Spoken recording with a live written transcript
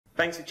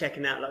Thanks for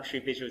checking out Luxury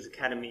Visuals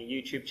Academy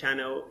YouTube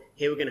channel.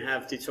 Here we're going to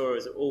have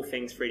tutorials of all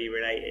things 3D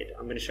related.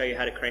 I'm going to show you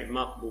how to create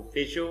remarkable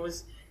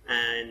visuals,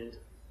 and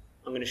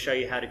I'm going to show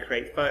you how to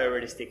create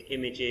photorealistic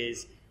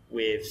images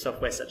with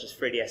software such as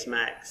 3ds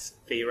Max,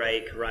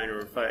 V-Ray, Corona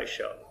and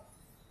Photoshop.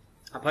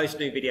 I post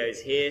new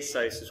videos here,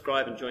 so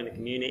subscribe and join the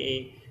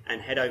community,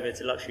 and head over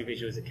to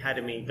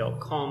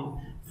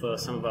luxuryvisualsacademy.com for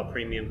some of our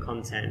premium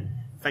content.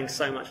 Thanks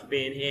so much for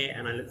being here,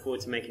 and I look forward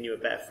to making you a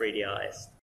better 3D artist.